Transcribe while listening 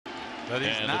But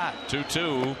he's not.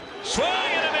 2-2. Swing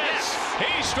and a miss.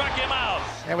 He struck him out.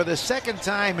 And for the second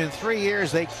time in 3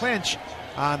 years, they clinch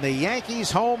on the Yankees'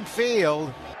 home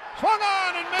field. Swung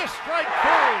on and missed, strike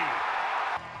three.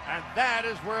 And that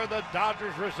is where the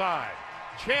Dodgers reside.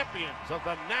 Champions of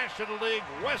the National League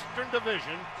Western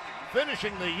Division,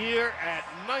 finishing the year at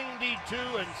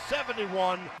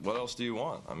 92-71. What else do you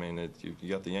want? I mean, you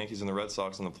got the Yankees and the Red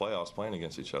Sox in the playoffs playing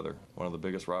against each other. One of the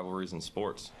biggest rivalries in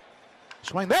sports.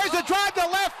 Swing. There's a drive to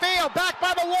left field. Back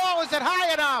by the wall. Is it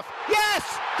high enough? Yes!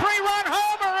 3-run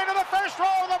homer into the first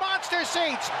row of the monster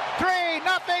seats. 3-0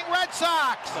 Red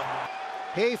Sox.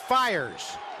 He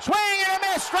fires. Swing and a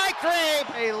miss. Strike three.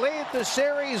 They lead the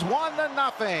series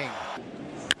 1-0.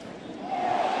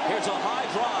 Here's a high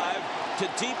drive to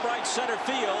deep right center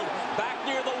field. Back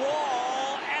near the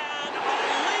wall. And a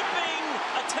leaping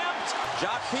attempt.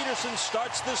 Jock Peterson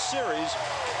starts this series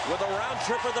with a round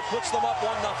tripper that puts them up 1-0.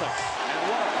 And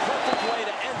what a perfect way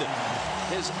to end it.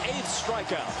 His 8th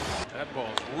strikeout. That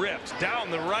ball's ripped down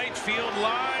the right field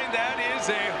line. That is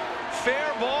a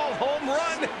fair ball home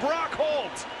run. Brock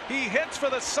Holt. He hits for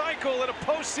the cycle in a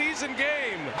postseason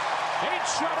game. 8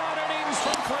 shutout innings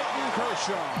from Clayton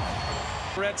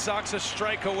Kershaw. Red Sox a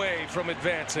strike away from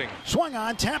advancing. Swung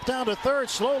on, tapped down to third,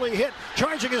 slowly hit.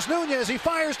 Charging is Nunez. He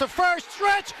fires to first.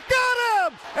 Stretch.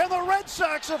 Got him! And the Red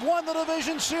Sox have won the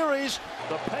division series.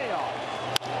 The payoff.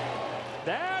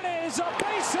 That is a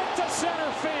base hit to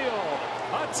center field.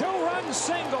 A 2-run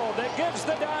single that gives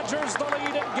the Dodgers the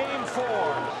lead in Game 4.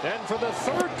 And for the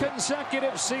 3rd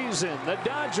consecutive season, the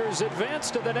Dodgers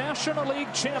advance to the National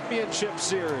League Championship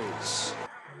Series.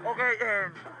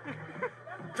 Okay,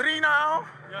 3 now,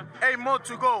 8 more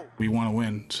to go. We want to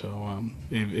win, so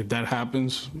if that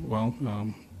happens, well,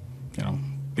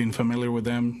 being familiar with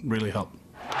them really helped.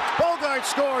 Bogart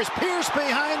scores. Pierce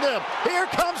behind him. Here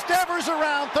comes Devers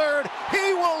around third.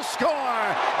 He will score.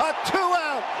 A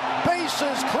 2-out.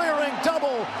 Bases clearing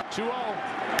double. 2-0.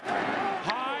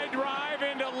 High drive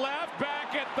into left.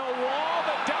 Back at the wall.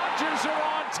 The Dodgers are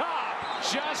on top.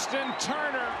 Justin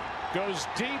Turner goes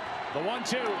deep. The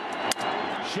 1-2.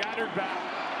 Shattered back.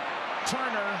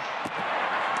 Turner.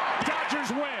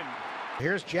 Dodgers win.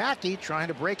 Here's Jackie trying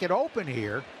to break it open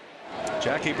here.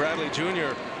 Jackie Bradley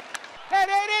Jr. And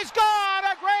it is gone!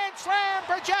 A grand slam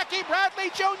for Jackie Bradley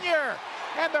Jr.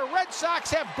 And the Red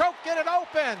Sox have broken it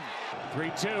open.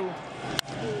 3-2.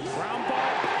 Ground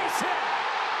ball, base hit.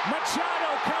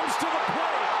 Machado comes to the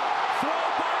plate. Throw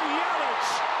by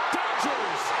Yelich.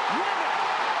 Dodgers win it.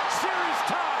 Series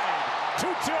tied.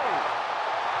 2-2.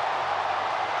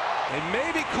 They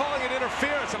may be calling it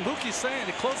interference. I'm Mookie's saying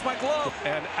it closed my glove.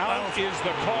 And out is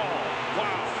the call.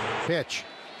 Wow. Pitch.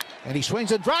 And he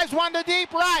swings and drives one to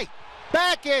deep right.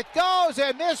 Back it goes,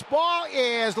 and this ball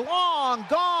is long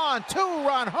gone.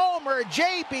 2-run homer,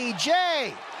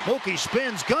 JBJ. Mookie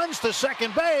spins, guns to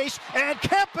second base, and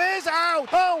Kemp is out.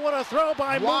 Oh, what a throw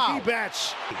by Mookie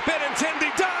Betts.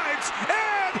 Benintendi dives,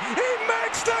 and he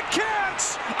makes the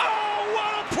catch. Oh,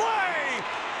 what a play.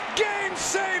 Game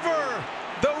saver.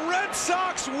 The Red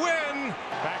Sox win.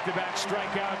 Back-to-back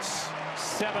strikeouts.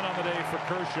 7 on the day for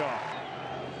Kershaw.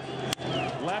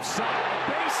 Left side,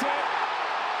 base hit.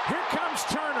 Here comes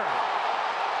Turner.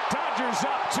 Dodgers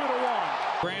up 2-1.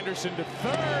 Granderson to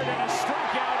third, and a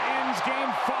strikeout ends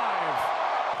Game 5.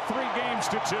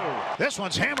 3-2. This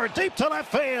one's hammered deep to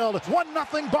left field.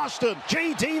 1-0 Boston.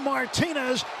 J.D.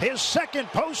 Martinez, his 2nd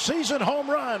postseason home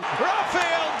run.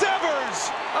 Rafael Devers,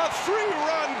 a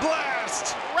 3-run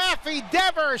blast. Raffy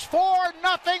Devers,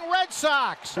 4-0 Red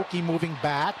Sox. Mookie moving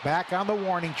back on the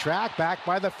warning track, back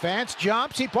by the fence,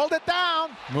 jumps, he pulled it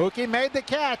down. Mookie made the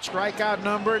catch. Strikeout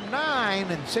number 9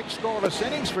 in 6 scoreless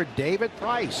innings for David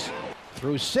Price.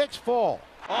 Through 6 full.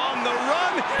 On the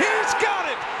run, he's got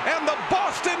it! And the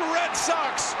Boston Red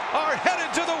Sox are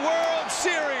headed to the World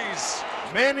Series.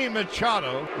 Manny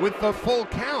Machado with the full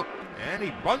count. And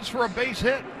he bunts for a base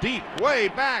hit deep, way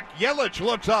back. Yelich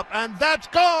looks up, and that's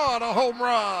gone. A home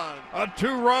run. A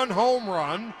 2-run home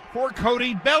run for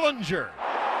Cody Bellinger.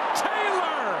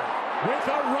 Taylor with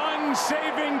a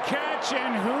run-saving catch,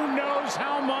 and who knows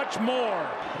how much more.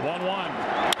 1-1.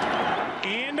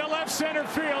 Into left center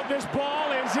field. This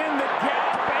ball is in the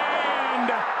gap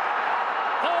and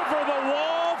over the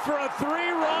wall for a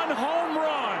 3-run home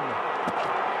run.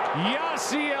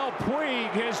 Yasiel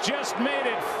Puig has just made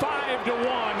it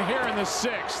 5-1 here in the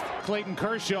 6th. Clayton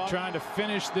Kershaw trying to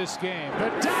finish this game. The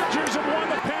Dodgers have won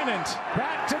the pennant.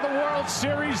 Back to the World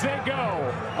Series they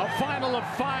go. A final of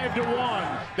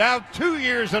 5-1. Now 2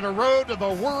 years in a row to the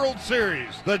World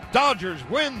Series. The Dodgers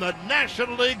win the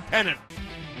National League pennant.